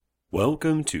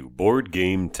Welcome to Board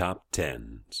Game Top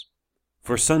Tens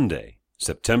for Sunday,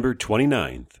 September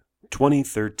 29th,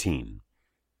 2013.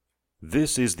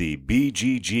 This is the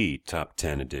BGG Top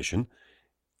 10 edition,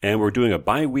 and we're doing a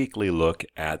bi-weekly look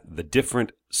at the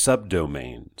different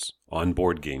subdomains on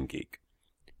Board Game Geek.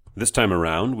 This time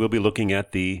around, we'll be looking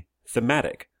at the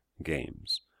thematic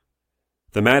games.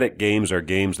 Thematic games are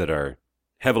games that are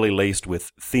heavily laced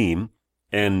with theme,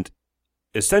 and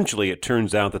essentially, it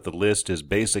turns out that the list is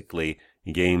basically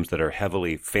games that are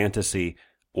heavily fantasy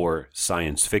or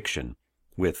science fiction,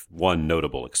 with one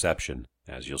notable exception,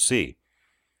 as you'll see.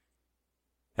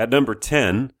 At number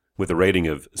 10, with a rating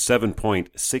of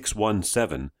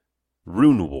 7.617,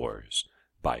 Rune Wars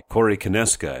by Corey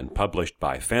Konieczka and published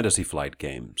by Fantasy Flight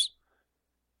Games.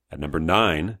 At number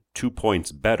 9, 2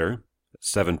 points better,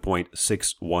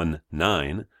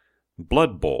 7.619,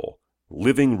 Blood Bowl,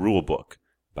 Living Rulebook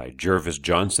by Jervis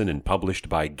Johnson and published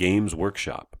by Games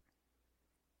Workshop.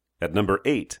 At number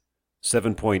 8,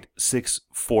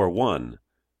 7.641,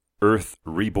 Earth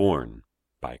Reborn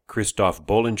by Christoph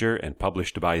Bollinger and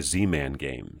published by Z-Man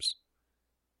Games.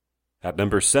 At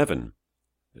number 7,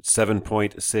 at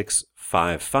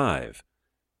 7.655,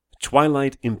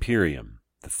 Twilight Imperium,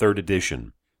 the 3rd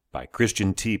edition, by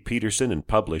Christian T. Peterson and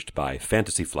published by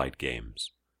Fantasy Flight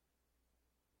Games.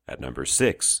 At number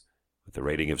 6, with a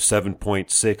rating of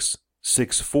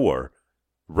 7.664,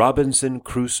 Robinson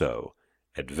Crusoe,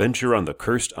 Adventure on the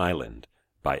Cursed Island,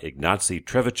 by Ignacy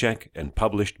Trzewiczek and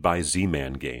published by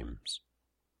Z-Man Games.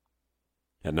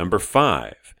 At number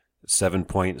 5,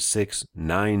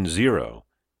 7.690,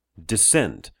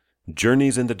 Descent,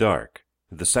 Journeys in the Dark,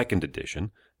 the 2nd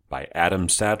edition, by Adam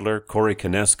Sadler, Corey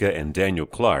Konieczka, and Daniel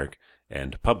Clark,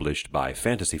 and published by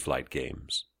Fantasy Flight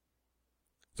Games.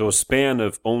 So a span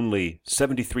of only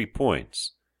 73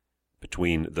 points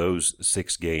between those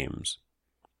 6 games.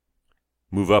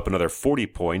 Move up another 40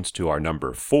 points to our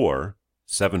number 4,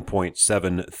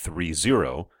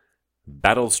 7.730,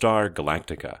 Battlestar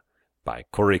Galactica by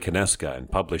Corey Konieczka and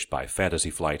published by Fantasy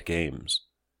Flight Games.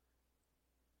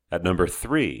 At number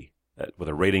 3, with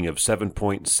a rating of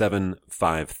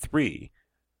 7.753,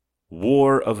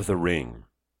 War of the Ring,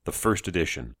 the 1st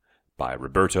edition, by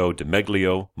Roberto Di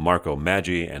Meglio, Marco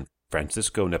Maggi, and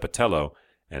Francisco Nepatello,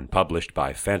 and published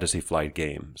by Fantasy Flight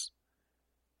Games.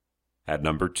 At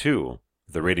number 2,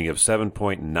 the rating of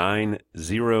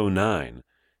 7.909,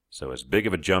 so as big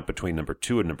of a jump between number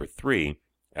 2 and number 3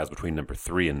 as between number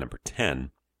 3 and number 10,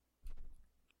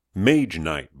 Mage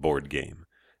Knight board game,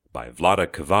 by Vlada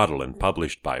Kavadl and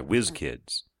published by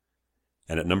WizKids.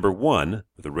 And at number 1,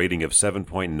 with a rating of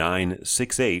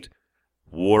 7.968,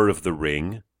 War of the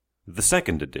Ring, the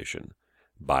 2nd edition,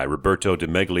 by Roberto Di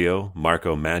Meglio,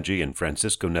 Marco Maggi, and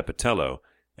Francisco Nepatello,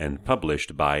 and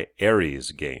published by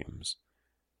Ares Games.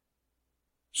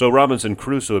 So Robinson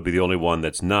Crusoe would be the only one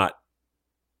that's not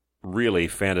really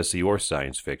fantasy or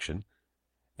science fiction,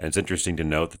 and it's interesting to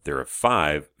note that there are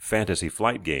 5 Fantasy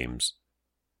Flight Games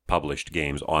published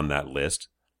games on that list,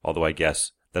 although I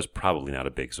guess that's probably not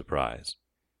a big surprise.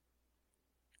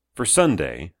 For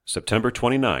Sunday, September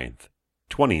 29th,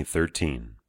 2013.